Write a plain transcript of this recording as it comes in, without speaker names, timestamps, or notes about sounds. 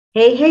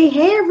Hey, hey,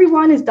 hey,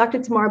 everyone. It's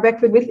Dr. Tamara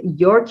Beckford with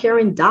Your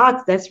Caring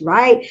Docs. That's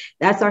right.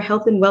 That's our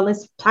health and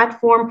wellness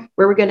platform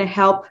where we're going to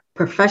help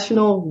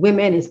professional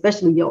women,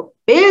 especially your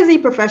busy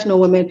professional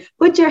women,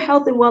 put your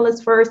health and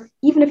wellness first,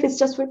 even if it's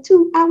just for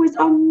 2 hours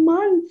a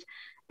month.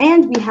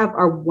 And we have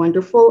our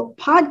wonderful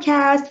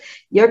podcast,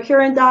 Your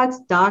Caring Docs,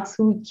 Docs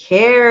Who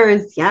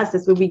Cares. Yes,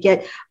 that's where we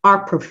get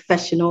our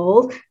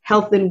professionals,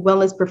 health and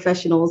wellness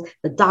professionals,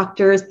 the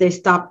doctors. They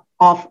stop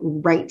off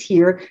right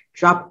here,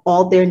 drop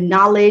all their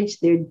knowledge,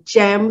 their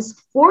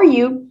gems for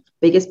you.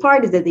 Biggest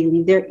part is that they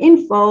leave their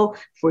info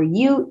for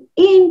you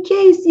in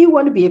case you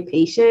want to be a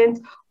patient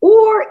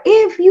or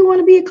if you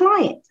want to be a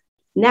client.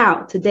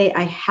 Now, today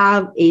I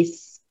have a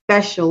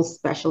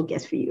special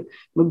guest for you.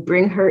 We'll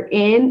bring her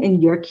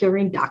in Your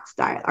Caring Doc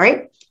style. All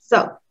right.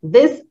 So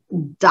this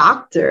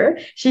doctor,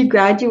 she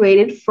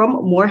graduated from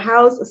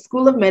Morehouse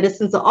School of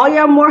Medicine. So all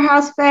y'all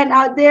Morehouse fan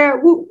out there,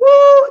 woo,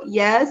 woo,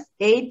 yes,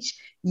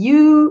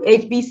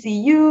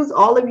 HBCUs,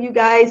 all of you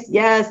guys.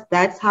 Yes,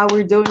 that's how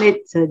we're doing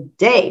it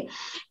today.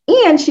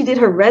 And she did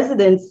her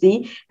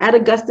residency at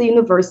Augusta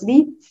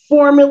University,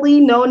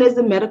 formerly known as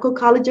the Medical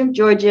College of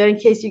Georgia, in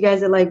case you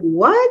guys are like,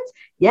 what?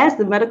 Yes,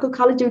 the Medical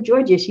College of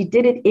Georgia. She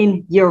did it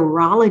in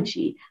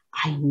urology.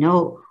 I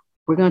know.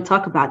 We're going to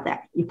talk about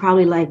that. You're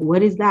probably like,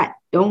 what is that?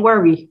 Don't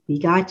worry. We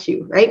got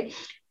you, right?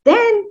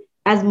 Then,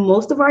 as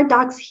most of our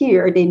docs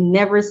here, they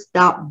never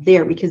stop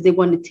there because they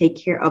want to take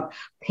care of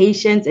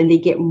patients and they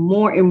get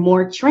more and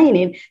more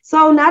training.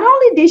 So not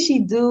only did she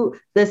do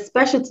the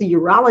specialty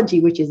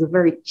urology, which is a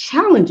very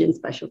challenging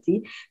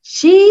specialty,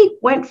 she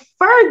went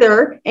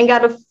further and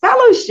got a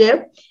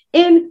fellowship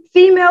in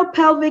female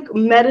pelvic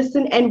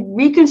medicine and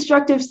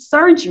reconstructive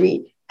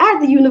surgery at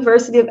the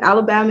University of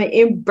Alabama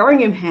in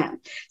Birmingham.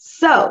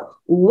 So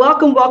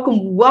welcome,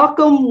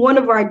 one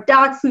of our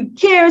docs who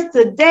cares.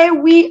 Today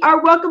we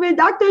are welcoming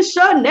Dr.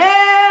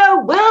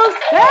 Chanel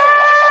Wilson.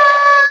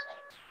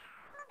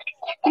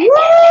 Woo!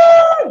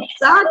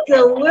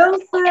 Dr.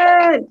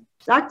 Wilson.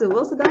 Dr.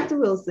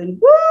 Wilson.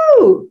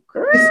 Woo!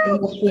 Girl. Thank you so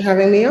much for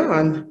having me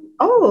on.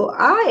 Oh,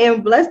 I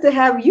am blessed to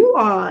have you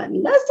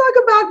on. Let's talk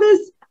about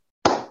this.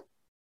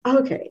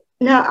 Okay.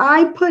 Now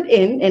I put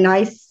in and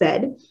I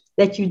said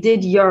that you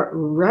did your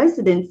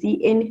residency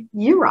in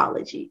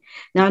urology.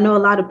 Now, I know a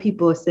lot of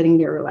people are sitting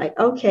there like,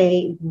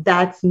 okay,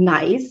 that's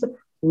nice.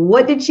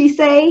 What did she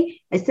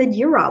say? I said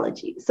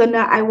urology. So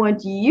now I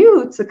want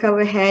you to come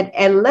ahead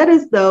and let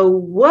us know,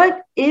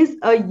 what is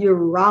a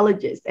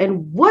urologist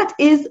and what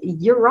is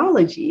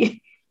urology?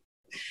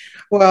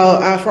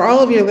 Well, for all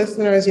of your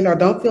listeners,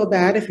 don't feel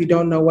bad if you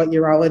don't know what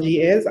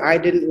urology is. I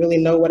didn't really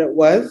know what it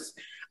was.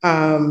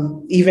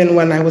 Even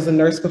when I was a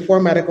nurse before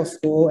medical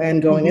school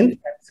and going into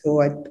med school,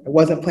 I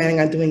wasn't planning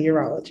on doing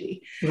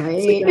urology.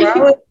 Right. So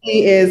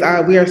urology is,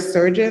 we are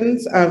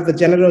surgeons of the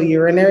genital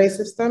urinary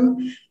system.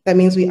 That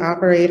means we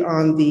operate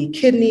on the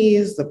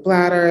kidneys, the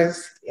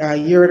bladders,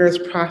 ureters,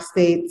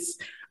 prostates,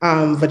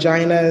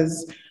 vaginas.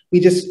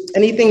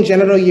 Anything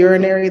genital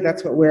urinary,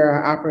 that's what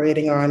we're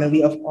operating on. And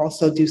we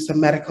also do some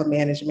medical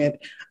management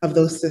of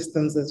those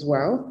systems as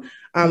well.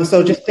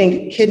 So just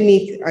think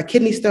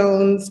kidney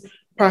stones,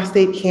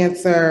 prostate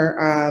cancer,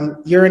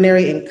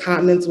 urinary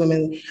incontinence,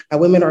 women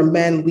or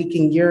men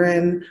leaking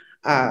urine,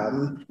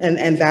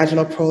 and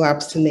vaginal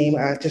prolapse, to name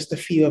just a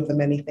few of the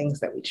many things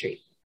that we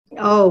treat.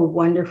 Oh,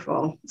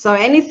 wonderful. So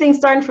anything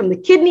starting from the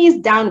kidneys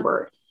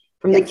downward,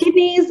 from the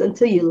kidneys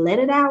until you let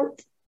it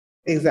out.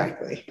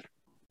 Exactly.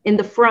 In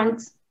the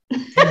front.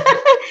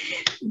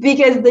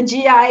 Because the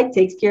GI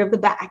takes care of the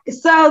back.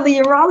 So the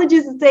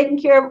urologist is taking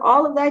care of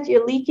all of that.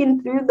 You're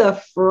leaking through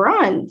the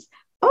front.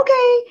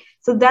 Okay.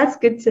 So that's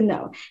good to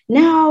know.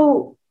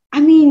 Now,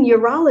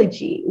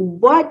 urology,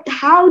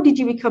 how did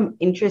you become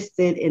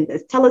interested in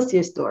this? Tell us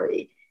your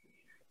story.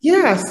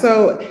 Yeah,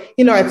 so,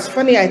 it's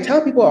funny. I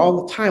tell people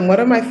all the time,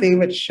 one of my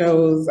favorite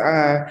shows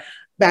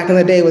back in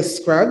the day was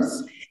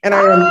Scrubs. And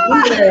I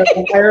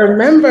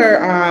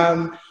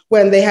remember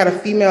when they had a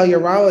female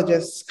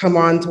urologist come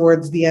on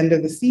towards the end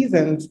of the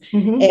seasons.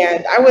 Mm-hmm.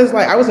 And I was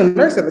a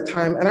nurse at the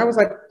time, and I was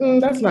like,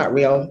 that's not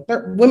real.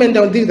 Women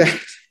don't do that.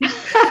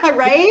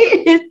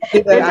 Right?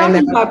 They're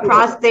talking about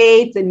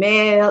prostates and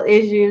male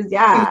issues.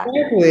 Yeah.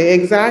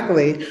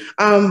 Exactly.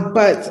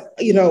 But,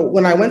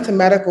 when I went to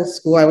medical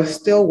school, I was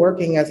still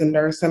working as a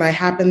nurse, and I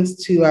happened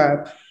to,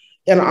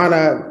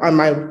 on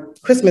my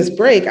Christmas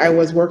break, I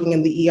was working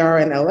in the ER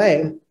in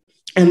LA,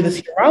 and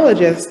this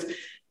urologist,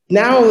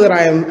 now that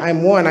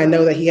I'm one, I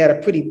know that he had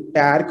a pretty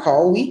bad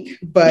call week,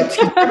 but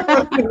he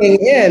kept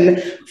coming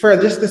in for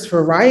just this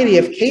variety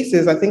of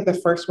cases. I think the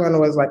first one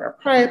was like a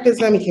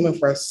priapism. He came in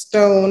for a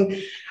stone.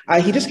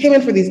 He just came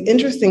in for these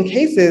interesting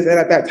cases. And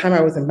at that time I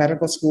was in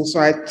medical school.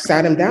 So I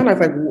sat him down. I was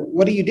like,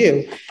 what do you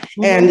do?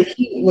 Mm-hmm. And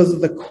he was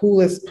the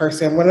coolest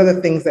person. One of the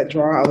things that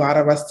draw a lot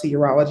of us to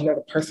urology are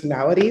the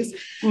personalities.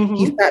 Mm-hmm.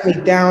 He sat me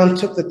down,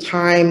 took the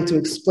time to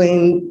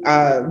explain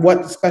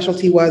what the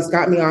specialty was,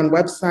 got me on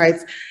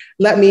websites,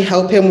 let me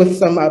help him with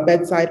some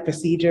bedside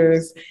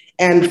procedures.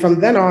 And from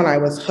then on, I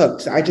was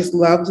hooked. I just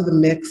loved the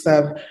mix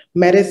of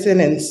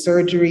medicine and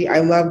surgery. I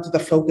loved the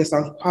focus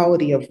on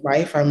quality of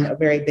life. I'm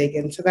very big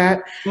into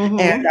that.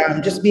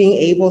 And just being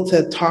able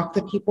to talk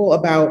to people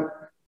about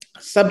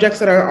subjects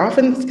that are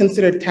often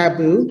considered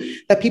taboo,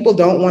 that people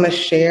don't want to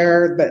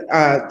share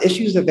the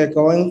issues that they're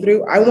going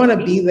through. I want to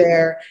be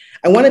there.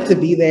 I wanted to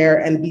be there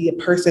and be a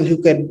person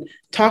who could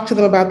talk to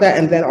them about that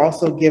and then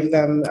also give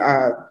them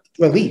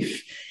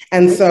relief.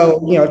 And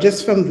so,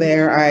 just from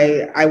there,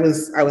 I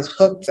was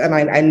hooked, and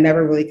I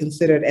never really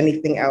considered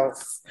anything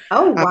else.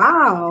 Oh,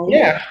 wow.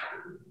 Yeah.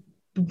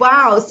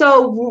 Wow.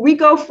 So we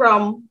go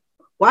from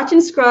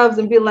watching Scrubs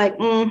and be like,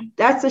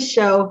 that's a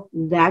show,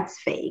 that's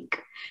fake,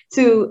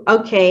 to,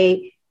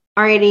 okay,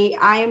 already,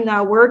 I am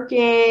now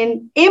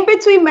working in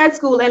between med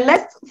school. And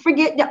let's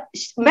forget,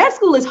 med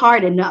school is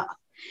hard enough.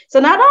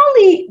 So not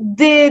only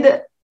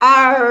did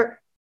at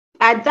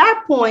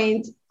that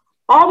point,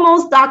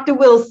 almost Dr.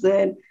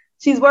 Wilson,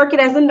 she's working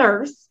as a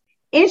nurse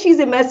and she's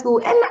in med school.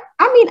 And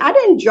I mean, I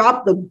didn't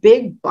drop the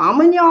big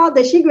bomb on y'all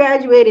that she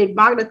graduated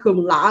magna cum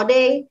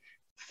laude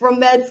from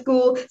med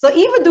school. So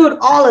even doing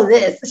all of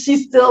this,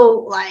 she's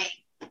still like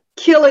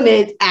killing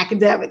it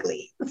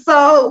academically.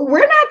 So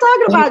we're not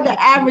talking about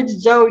the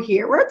average Joe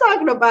here. We're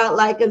talking about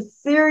like a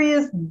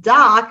serious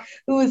doc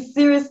who is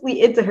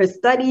seriously into her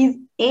studies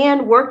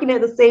and working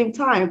at the same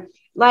time.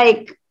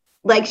 Like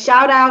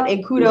shout out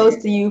and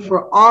kudos to you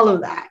for all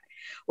of that.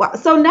 Wow.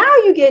 So now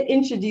you get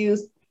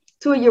introduced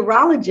to a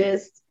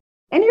urologist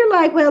and you're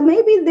like, well,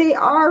 maybe they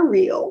are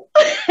real.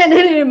 And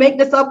then they make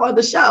this up on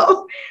the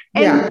show.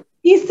 And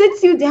he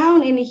sits you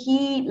down and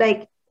he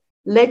like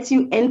lets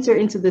you enter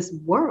into this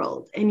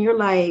world. And you're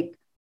like,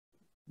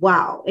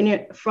 wow.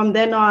 And from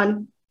then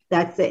on,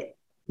 that's it.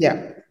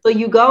 Yeah. So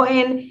you go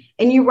in,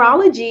 and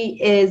urology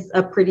is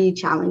a pretty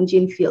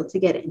challenging field to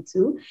get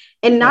into.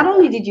 And not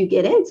only did you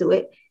get into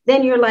it,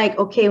 then you're like,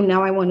 okay,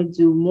 now I want to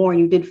do more. And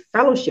you did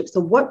fellowship.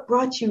 So what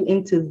brought you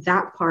into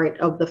that part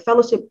of the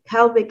fellowship,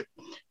 pelvic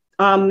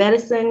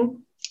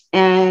medicine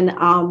and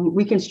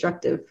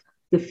reconstructive,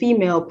 the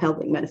female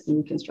pelvic medicine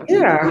reconstructive?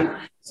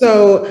 Yeah.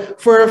 So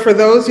for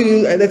those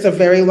who, that's a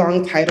very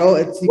long title.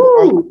 It's, we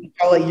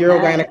call it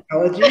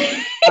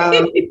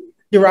urogynecology.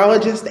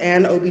 Urologists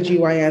and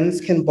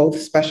OBGYNs can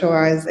both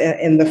specialize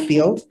in the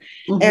field.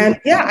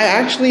 And yeah, I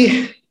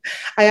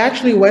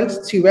actually went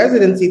to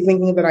residency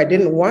thinking that I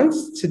didn't want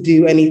to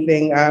do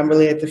anything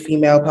related to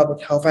female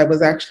public health. I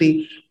was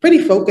actually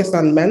pretty focused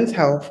on men's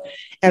health.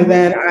 And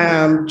then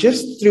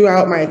just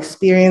throughout my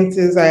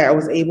experiences, I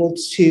was able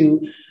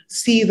to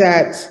see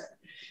that,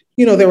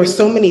 there were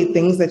so many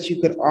things that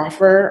you could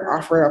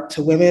offer up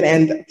to women.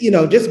 And,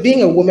 just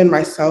being a woman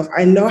myself,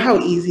 I know how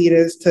easy it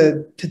is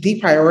to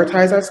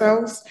deprioritize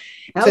ourselves,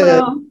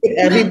 to put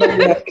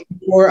everybody else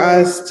for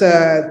us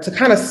to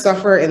kind of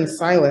suffer in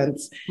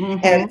silence.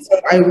 And so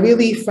I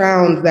really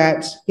found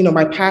that,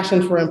 my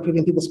passion for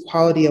improving people's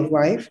quality of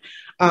life,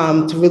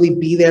 to really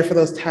be there for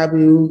those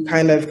taboo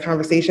kind of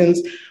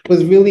conversations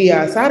was really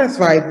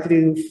satisfied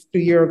through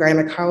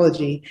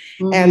urogynecology.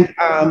 And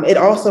it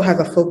also has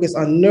a focus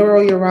on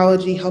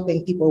neurourology,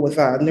 helping people with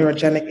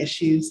neurogenic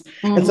issues.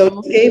 And so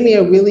it gave me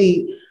a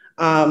really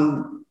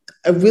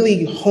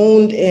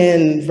honed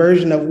in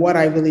version of what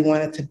I really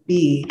wanted to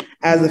be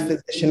as a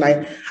physician.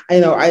 My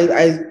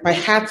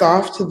hat's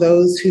off to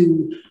those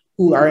who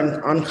are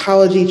in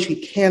oncology,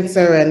 treat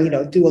cancer,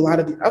 and do a lot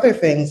of the other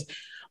things.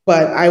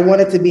 But I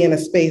wanted to be in a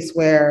space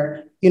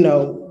where,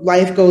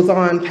 life goes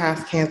on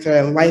past cancer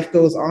and life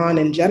goes on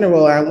in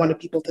general. I wanted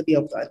people to be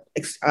able to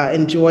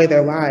enjoy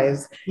their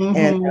lives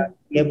and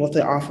be able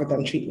to offer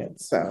them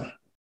treatments. So.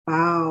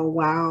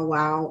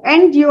 Wow.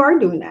 And you are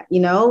doing that,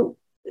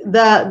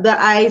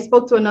 I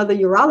spoke to another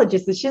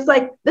urologist and she's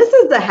like, this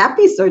is the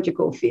happy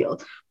surgical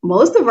field.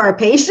 Most of our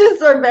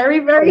patients are very,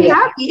 very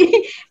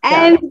happy.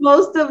 And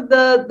most of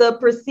the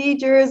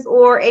procedures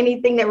or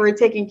anything that we're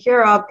taking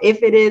care of,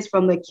 if it is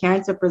from the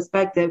cancer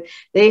perspective,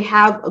 they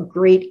have a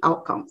great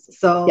outcomes.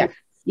 So,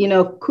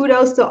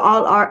 kudos to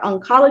all our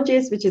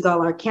oncologists, which is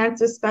all our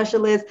cancer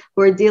specialists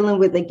who are dealing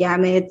with the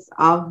gamuts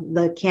of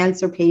the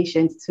cancer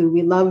patients too.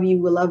 We love you.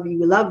 We love you.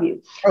 We love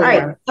you. All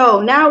right.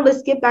 So now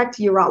let's get back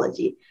to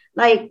urology.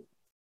 Like,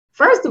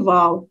 first of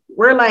all,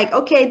 we're like,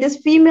 okay, this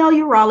female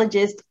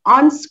urologist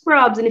on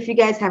Scrubs. And if you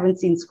guys haven't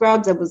seen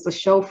Scrubs, it was a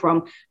show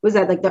from, was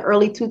that like the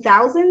early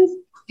 2000s?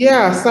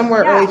 Yeah,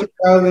 somewhere early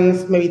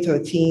 2000s, maybe to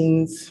the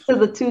teens. To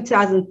the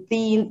 2000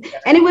 teens.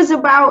 And it was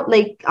about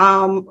like,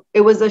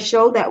 it was a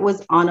show that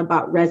was on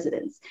about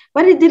residents,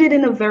 but it did it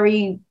in a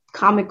very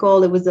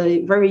comical, it was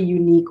a very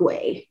unique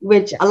way,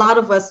 which a lot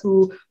of us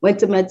who went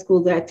to med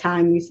school that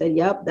time, we said,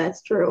 yep,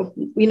 that's true.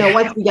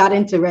 Once we got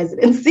into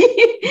residency.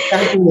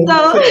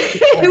 So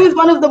it was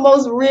one of the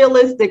most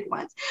realistic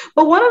ones.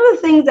 But one of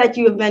the things that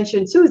you have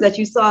mentioned too, is that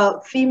you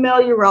saw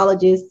female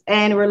urologists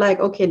and we're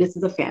like, okay, this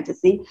is a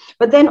fantasy.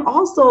 But then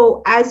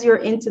also as you're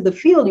into the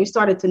field, you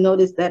started to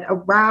notice that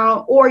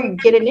around, or you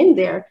getting in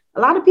there, a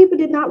lot of people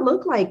did not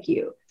look like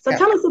you. So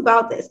tell us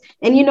about this.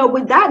 And,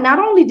 with that, not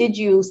only did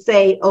you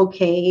say,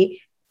 okay,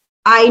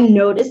 I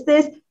noticed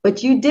this,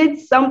 but you did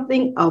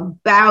something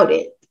about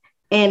it.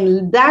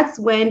 And that's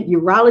when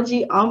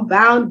Urology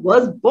Unbound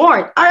was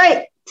born. All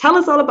right, tell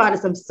us all about it.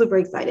 I'm super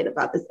excited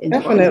about this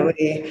intro.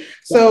 Definitely.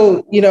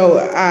 So,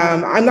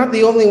 I'm not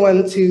the only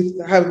one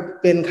to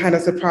have been kind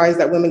of surprised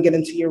that women get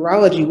into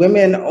urology.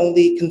 Women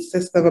only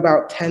consist of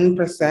about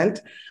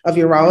 10% of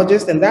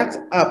urologists, and that's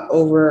up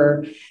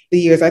over the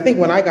years. I think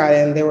when I got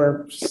in, there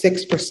were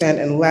 6%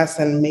 and less,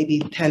 and maybe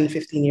 10,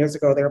 15 years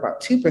ago, they were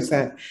about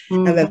 2%.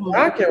 And then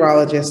Black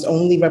urologists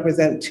only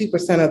represent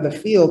 2% of the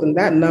field, and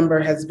that number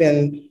has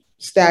been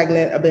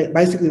stagnant, a bit,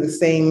 basically the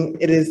same.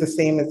 It is the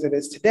same as it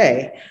is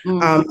today.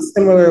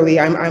 Similarly,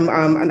 I'm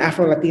an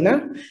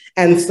Afro-Latina,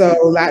 and so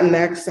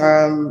Latinx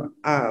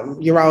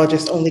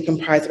urologists only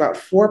comprise about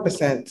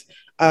 4%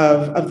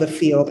 of the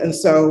field. And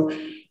so,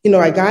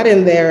 I got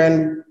in there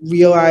and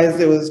realized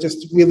it was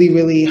just really,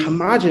 really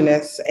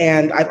homogenous.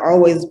 And I've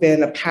always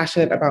been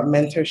passionate about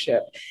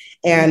mentorship.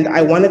 And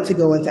I wanted to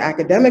go into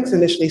academics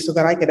initially so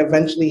that I could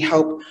eventually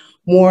help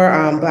more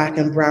Black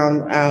and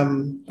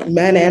brown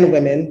men and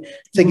women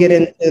to get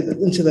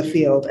into the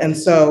field. And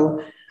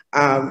so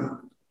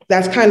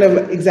that's kind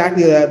of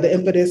exactly the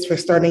impetus for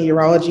starting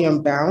Urology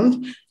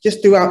Unbound.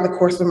 Just throughout the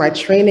course of my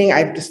training,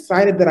 I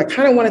decided that I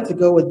kind of wanted to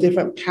go a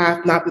different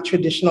path, not the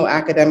traditional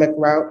academic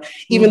route,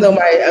 even though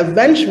my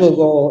eventual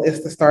goal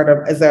is to start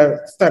a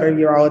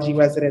urology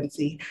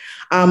residency.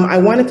 I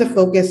wanted to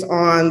focus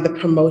on the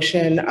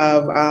promotion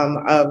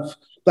of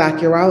Black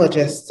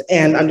urologists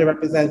and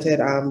underrepresented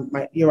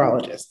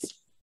urologists.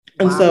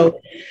 And so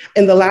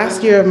in the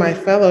last year of my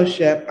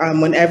fellowship,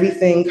 when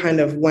everything kind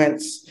of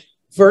went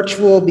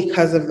virtual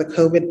because of the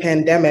COVID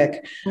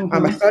pandemic,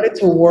 I started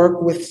to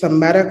work with some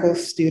medical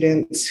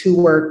students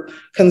who were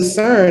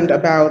concerned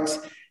about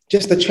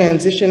just the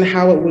transition,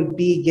 how it would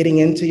be getting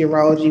into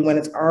urology when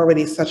it's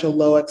already such a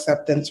low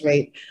acceptance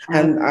rate,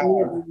 and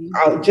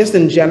just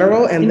in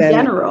general. And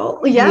then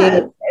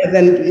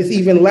it's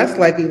even less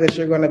likely that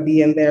you're going to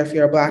be in there if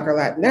you're a Black or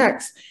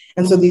Latinx.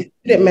 And so these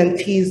student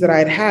mentees that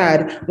I'd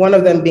had, one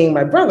of them being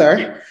my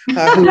brother,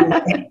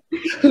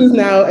 who's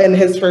now in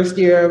his first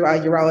year of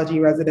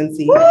urology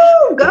residency.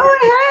 Woo, go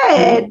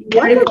ahead.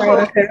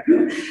 Wonderful.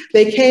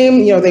 They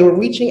came, they were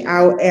reaching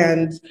out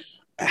and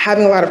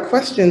having a lot of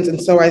questions.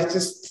 And so I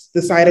just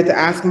decided to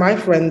ask my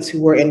friends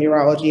who were in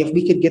urology if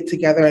we could get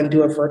together and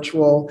do a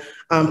virtual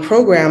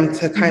program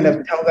to kind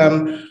of tell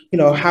them,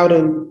 how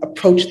to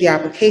approach the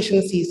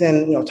application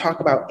season, talk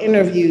about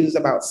interviews,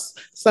 about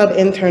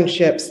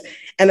sub-internships.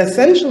 And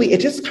essentially, it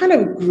just kind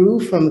of grew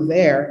from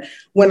there.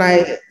 When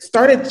I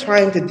started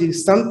trying to do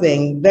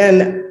something,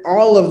 then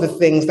all of the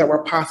things that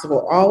were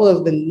possible, all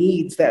of the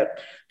needs that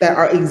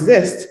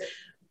exist,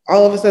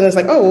 all of a sudden it's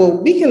like, oh,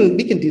 well, we can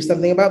do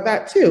something about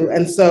that too.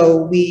 And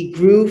so we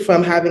grew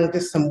from having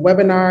just some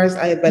webinars.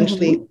 I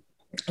eventually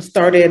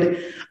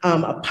started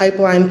a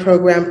pipeline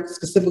program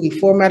specifically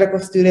for medical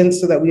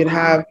students so that we would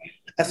have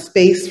a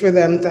space for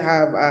them to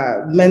have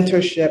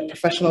mentorship,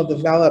 professional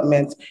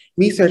development,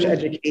 research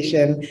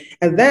education.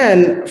 And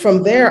then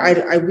from there,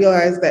 I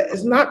realized that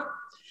it's not,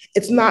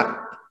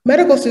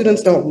 medical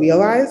students don't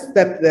realize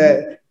that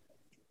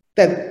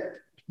that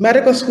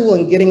medical school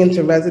and getting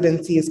into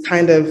residency is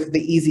kind of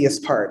the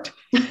easiest part.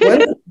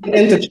 Once you get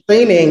into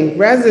training,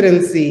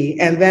 residency,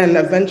 and then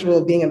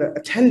eventual being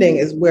attending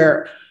is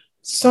where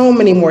so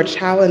many more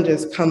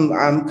challenges come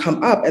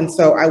up. And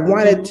so I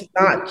wanted to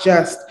not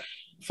just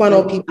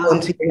funnel people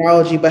into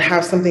urology, but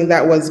have something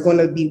that was going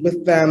to be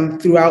with them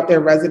throughout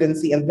their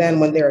residency and then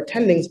when they're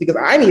attending, because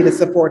I needed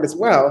support as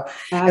well.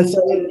 And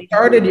so we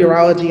started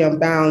Urology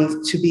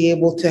Unbound to be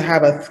able to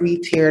have a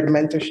 3-tiered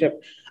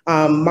mentorship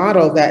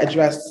model that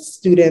addressed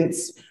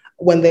students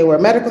when they were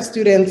medical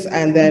students,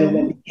 and then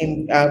when they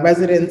became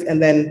residents,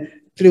 and then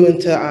through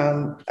into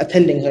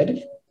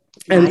attendinghood.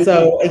 And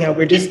so,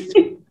 we're just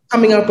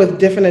coming up with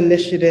different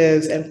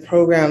initiatives and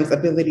programs,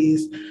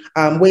 abilities,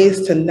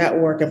 ways to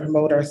network and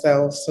promote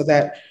ourselves so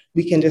that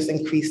we can just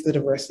increase the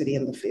diversity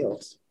in the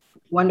field.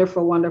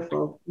 Wonderful,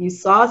 wonderful. You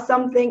saw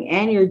something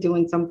and you're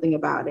doing something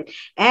about it.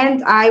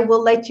 And I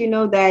will let you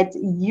know that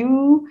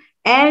you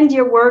and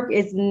your work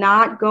is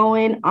not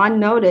going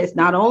unnoticed.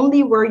 Not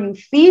only were you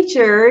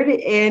featured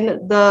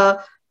in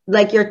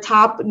your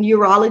top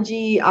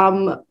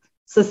urology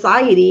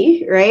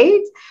society,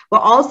 right?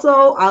 But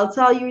also, I'll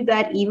tell you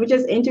that even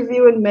just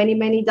interviewing many,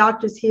 many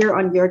doctors here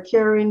on Your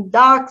Caring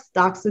Docs,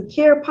 Docs Who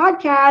Care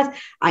podcast,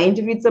 I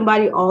interviewed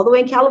somebody all the way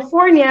in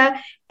California,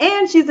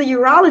 and she's a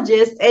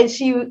urologist,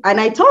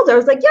 and I told her, I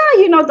was like,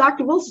 yeah,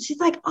 Dr. Wilson. She's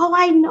like, oh,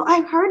 I know,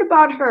 I've heard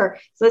about her.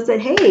 So I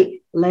said,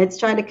 hey, let's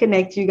try to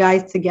connect you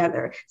guys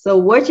together. So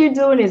what you're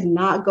doing is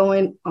not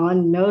going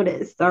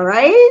unnoticed, all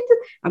right?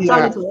 I'm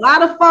talking to a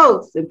lot of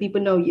folks, and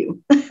people know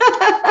you.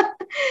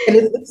 And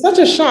it's such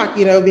a shock,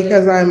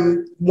 because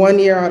I'm 1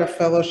 year out of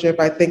fellowship.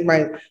 I think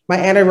my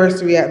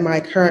anniversary at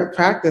my current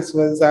practice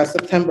was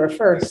September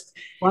 1st.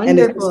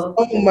 Wonderful.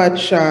 And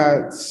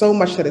it's so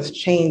much that has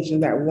changed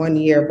in that 1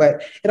 year,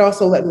 but it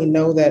also let me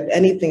know that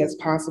anything is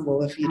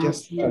possible if you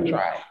just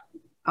try.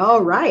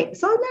 All right.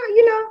 So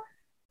now,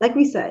 like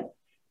we said,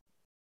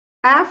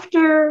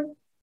 after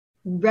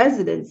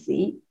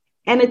residency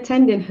and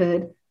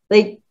attendanthood,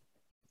 like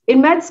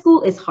in med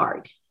school, it's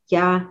hard.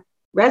 Yeah.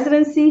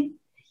 Residency,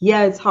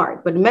 yeah, it's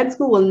hard. But med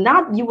school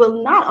you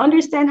will not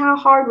understand how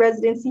hard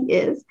residency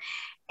is.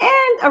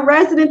 And a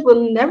resident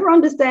will never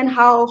understand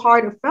how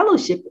hard a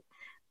fellowship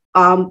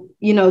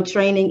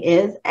training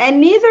is.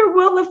 And neither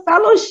will the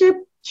fellowship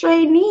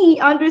trainee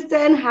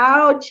understand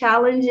how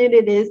challenging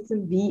it is to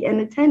be an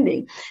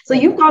attending. So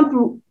you've gone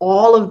through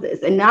all of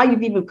this, and now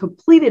you've even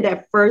completed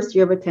that first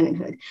year of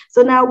attendanthood.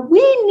 So now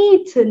we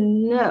need to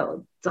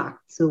know,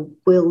 Dr.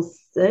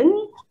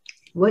 Wilson,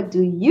 what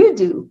do you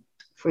do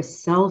for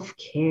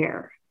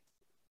self-care?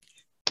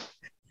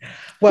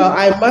 Well,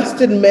 I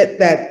must admit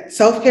that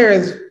self-care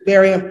is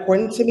very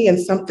important to me and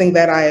something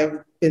that I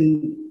have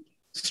been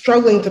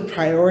struggling to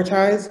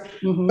prioritize,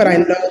 but I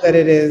know that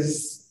it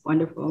is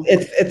wonderful.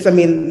 It's, I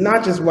mean,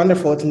 not just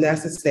wonderful, it's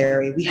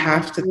necessary. We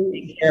have to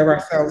take care of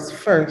ourselves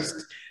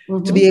first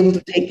to be able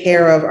to take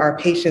care of our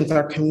patients,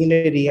 our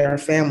community, our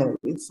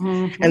families.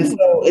 And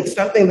so it's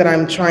something that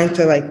I'm trying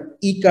to like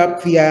eke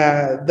up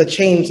the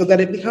change so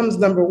that it becomes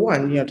number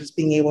one, just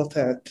being able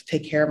to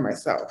take care of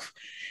myself.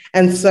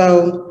 And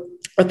so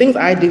the things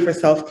I do for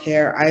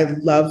self-care, I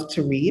love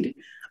to read.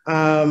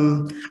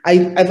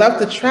 I love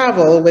to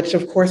travel, which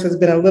of course has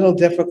been a little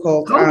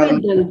difficult.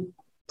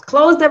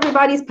 Closed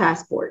everybody's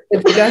passport.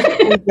 It's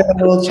definitely been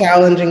a little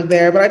challenging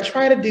there, but I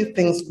try to do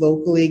things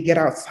locally, get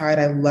outside.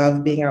 I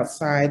love being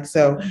outside.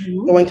 So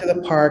going to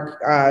the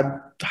park,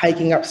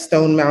 hiking up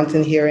Stone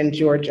Mountain here in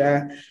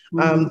Georgia.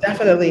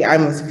 Definitely,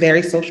 I'm a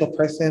very social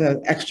person,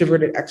 an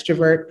extroverted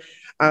extrovert.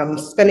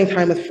 Spending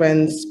time with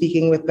friends,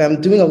 speaking with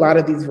them, doing a lot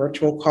of these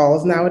virtual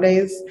calls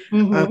nowadays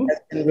has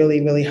been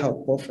really, really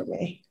helpful for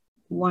me.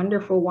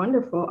 Wonderful,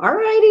 wonderful. All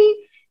righty.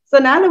 So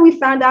now that we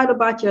found out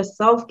about your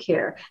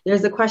self-care,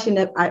 there's a question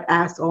that I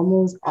asked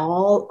almost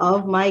all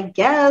of my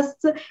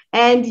guests,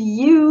 and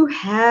you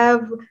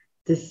have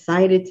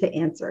decided to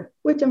answer,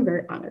 which I'm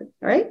very honored.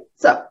 All right.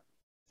 So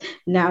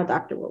now,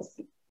 Dr.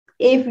 Wilson,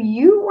 if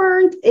you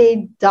weren't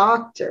a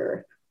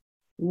doctor,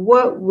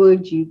 what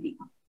would you be?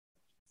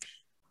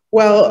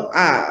 Well,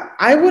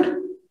 I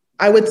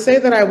would say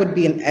that I would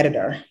be an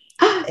editor,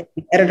 an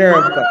editor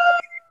of books.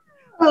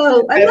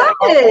 Oh, I love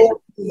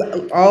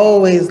it.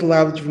 Always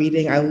loved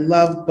reading. I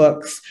love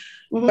books,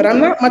 but I'm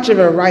not much of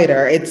a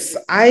writer.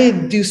 I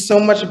do so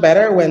much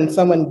better when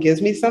someone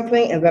gives me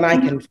something and then I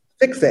can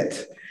fix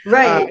it.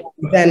 Right.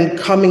 Than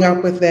coming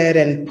up with it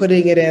and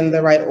putting it in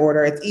the right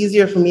order. It's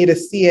easier for me to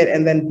see it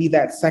and then be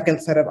that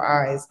second set of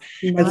eyes.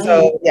 Nice. And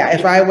so, yeah,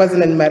 if I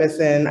wasn't in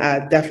medicine,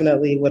 I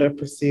definitely would have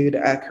pursued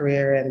a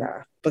career in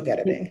book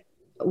editing.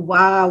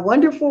 Wow.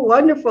 Wonderful.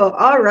 Wonderful.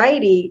 All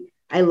righty.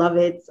 I love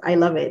it. I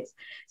love it.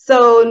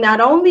 So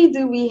not only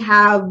do we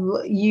have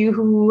you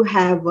who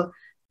have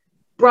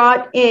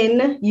brought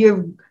in,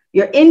 you're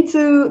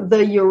into the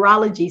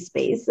urology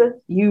space.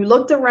 You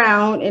looked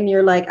around and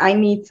you're like, I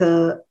need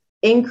to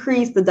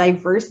increase the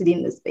diversity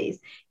in the space.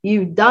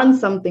 You've done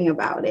something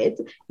about it.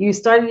 You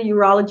started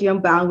Urology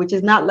Unbound, which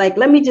is not like,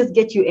 let me just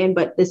get you in,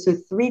 but it's a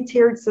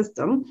 3-tiered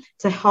system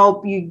to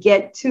help you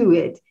get to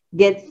it,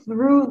 get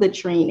through the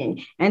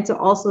training, and to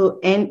also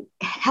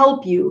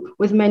help you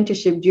with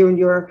mentorship during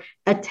your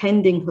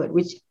attendinghood,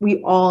 which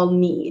we all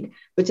need,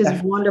 which is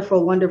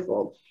wonderful,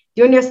 wonderful.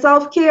 Doing your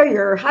self-care,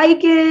 you're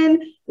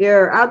hiking,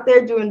 you're out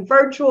there doing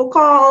virtual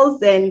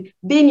calls and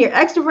being your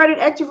extroverted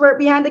extrovert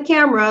behind the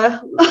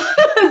camera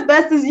as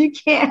best as you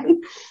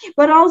can,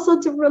 but also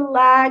to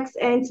relax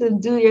and to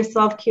do your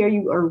self-care.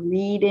 You are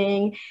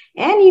reading,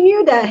 and you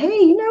knew that, hey,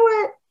 you know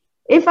what?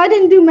 If I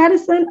didn't do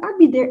medicine, I'd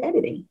be there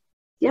editing.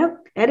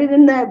 Yep,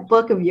 editing that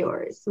book of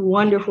yours.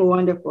 Wonderful,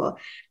 wonderful.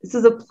 This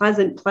is a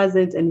pleasant,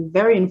 and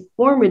very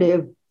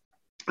informative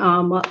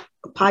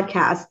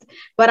podcast,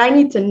 but I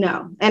need to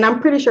know, and I'm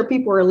pretty sure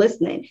people are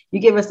listening. You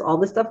give us all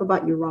this stuff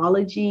about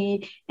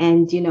urology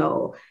and,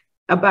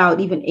 about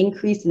even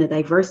increasing the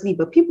diversity,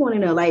 but people want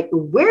to know, like,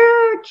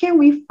 where can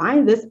we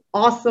find this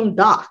awesome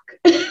doc?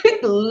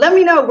 Let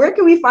me know, where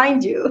can we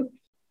find you?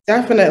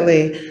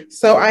 Definitely.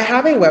 So I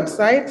have a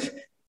website.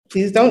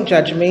 Please don't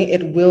judge me.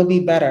 It will be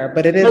better,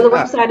 but it is. No, the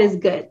website is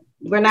good.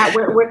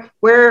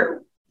 We're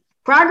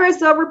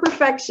progress over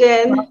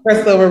perfection.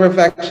 Progress over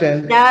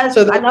perfection. Yes,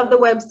 so I love the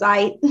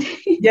website.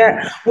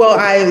 Yeah. Well,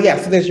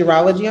 so there's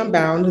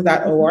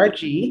urologyunbound.org.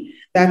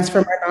 That's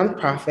for my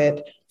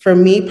nonprofit. For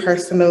me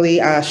personally,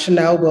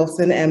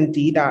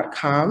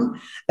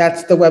 ChanelWilsonMD.com.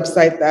 That's the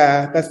website.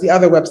 That's the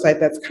other website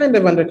that's kind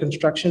of under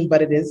construction,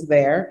 but it is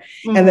there.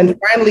 And then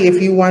finally,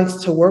 if you want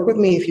to work with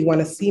me, if you want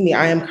to see me,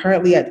 I am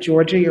currently at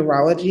Georgia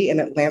Urology in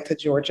Atlanta,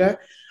 Georgia.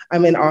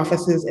 I'm in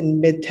offices in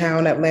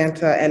Midtown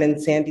Atlanta and in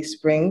Sandy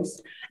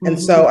Springs. And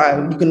so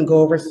you can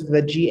go over to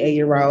the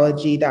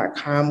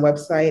gaurology.com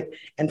website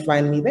and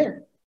find me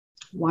there.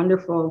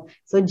 Wonderful.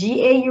 So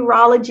GA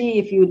Urology,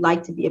 if you would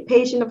like to be a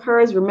patient of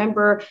hers,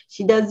 remember,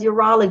 she does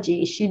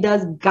urology. She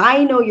does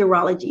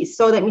gyno-urology.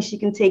 So that means she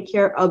can take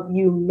care of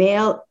you,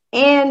 male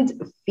and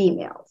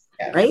females,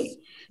 right?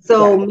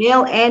 So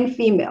male and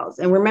females.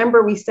 And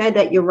remember, we said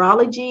that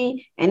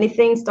urology,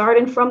 anything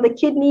starting from the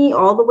kidney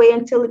all the way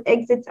until it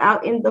exits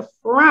out in the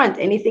front,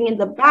 anything in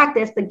the back,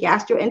 that's the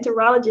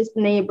gastroenterologist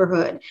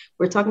neighborhood.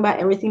 We're talking about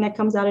everything that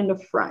comes out in the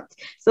front.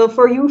 So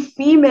for you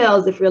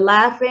females, if you're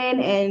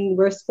laughing and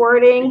we're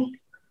squirting,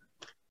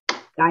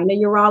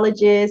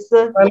 gynecologist.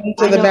 Running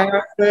to the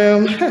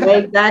bathroom.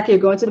 Exactly.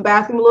 You're going to the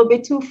bathroom a little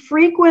bit too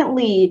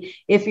frequently.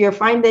 If you're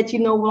finding that you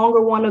no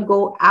longer want to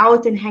go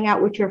out and hang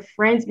out with your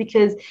friends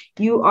because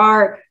you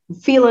are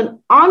feeling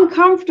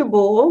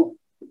uncomfortable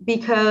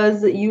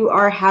because you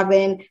are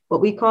having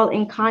what we call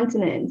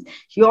incontinence.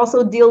 You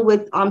also deal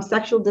with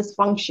sexual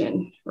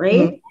dysfunction, right?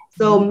 Mm-hmm.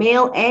 So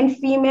male and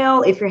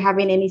female, if you're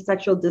having any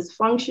sexual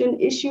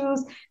dysfunction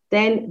issues,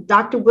 then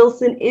Dr.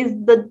 Wilson is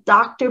the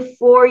doctor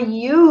for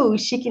you.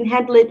 She can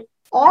handle it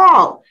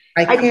all.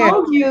 I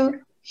told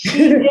you,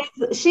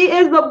 she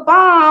is the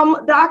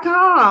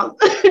bomb.com.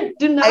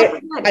 Do not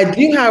forget. I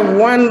do have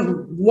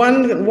one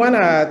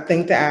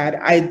thing to add.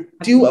 I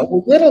do a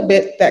little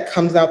bit that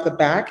comes out the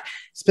back,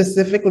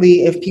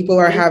 specifically if people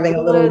are having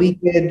a little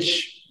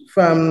leakage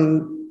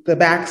from the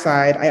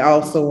backside. I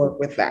also work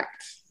with that.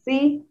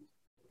 See?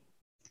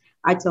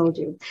 I told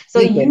you. So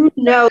you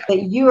know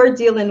that you are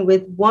dealing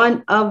with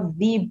one of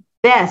the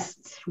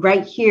best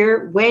right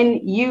here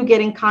when you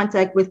get in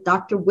contact with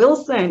Dr.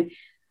 Wilson.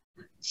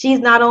 She's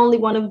not only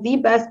one of the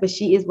best, but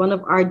she is one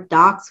of our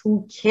docs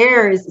who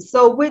cares.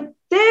 So with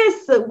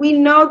this, we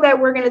know that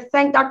we're going to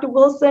thank Dr.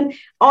 Wilson.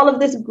 All of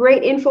this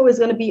great info is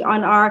going to be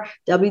on our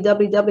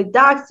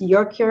www.docs,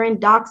 Your Caring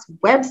Docs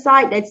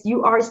website. That's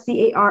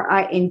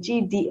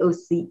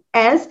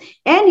URCARINGDOCS.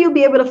 And you'll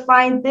be able to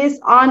find this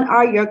on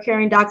our Your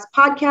Caring Docs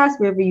podcast,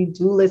 wherever you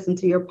do listen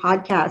to your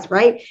podcast,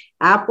 right?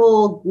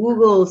 Apple,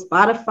 Google,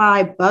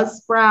 Spotify,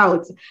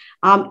 Buzzsprout,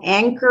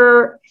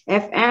 Anchor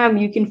FM.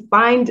 You can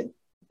find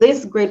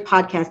this great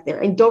podcast there.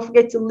 And don't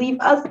forget to leave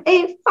us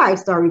a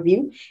 5-star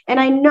review. And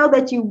I know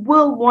that you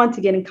will want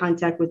to get in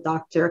contact with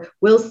Dr.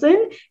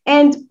 Wilson.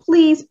 And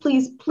please,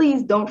 please,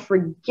 please don't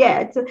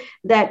forget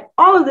that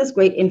all of this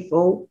great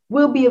info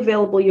will be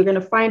available. You're going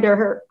to find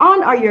her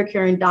on our Your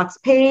Caring Docs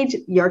page,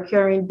 Your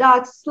Caring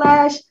Docs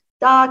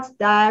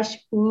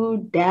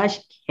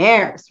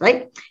 /docs-who-cares,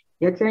 right?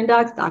 Your Caring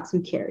Docs, Docs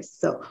Who Cares.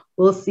 So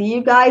we'll see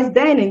you guys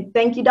then. And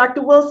thank you,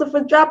 Dr. Wilson, for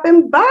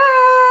dropping by.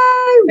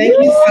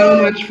 Thank you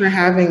so much for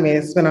having me.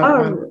 It's been a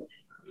fun.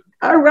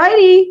 All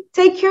righty.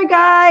 Take care,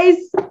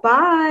 guys.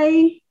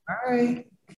 Bye. Bye.